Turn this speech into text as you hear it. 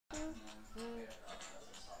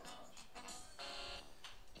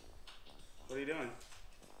are you doing?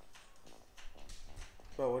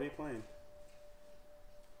 Bo, what are you playing?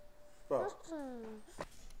 Bo.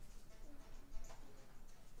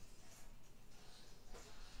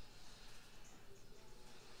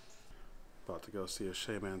 About to go see if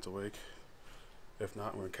Shea-Man's awake. If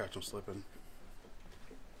not, we're gonna catch him slipping.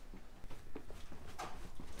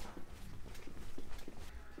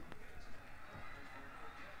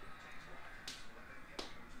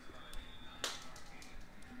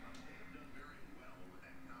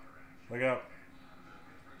 Look out.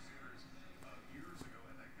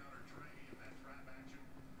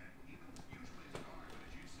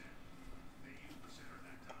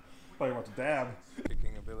 Thought you were about to dab.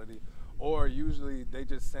 Kicking ability, or usually they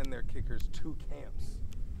just send their kickers to camps.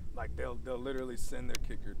 Like they'll literally send their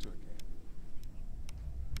kicker to a camp.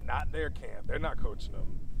 Not their camp. They're not coaching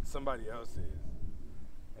them. Somebody else is.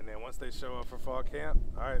 And then once they show up for fall camp,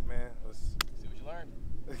 all right, man, let's see what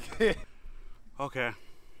you learn. Okay,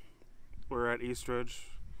 we're at Eastridge,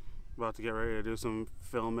 about to get ready to do some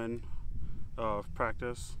filming of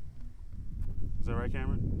practice. Is that right,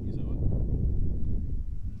 Cameron? You said what?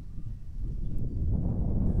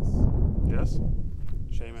 Yes?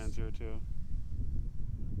 Shea-Man's here too.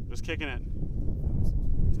 Just kicking it.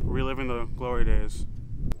 Reliving the glory days.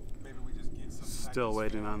 Maybe we just get some still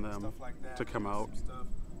waiting on them stuff like that, to come out. Stuff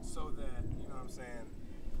so that, you know what I'm saying,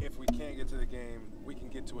 if we can't get to the game, we can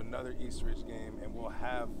get to another Eastridge game and we'll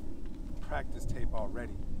have practice tape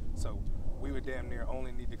already. So we would damn near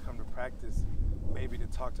only need to come to practice, maybe to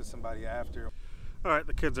talk to somebody after. All right,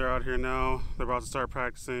 the kids are out here now. They're about to start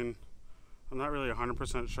practicing. I'm not really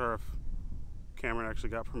 100% sure if Cameron actually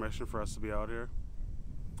got permission for us to be out here.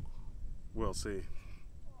 We'll see.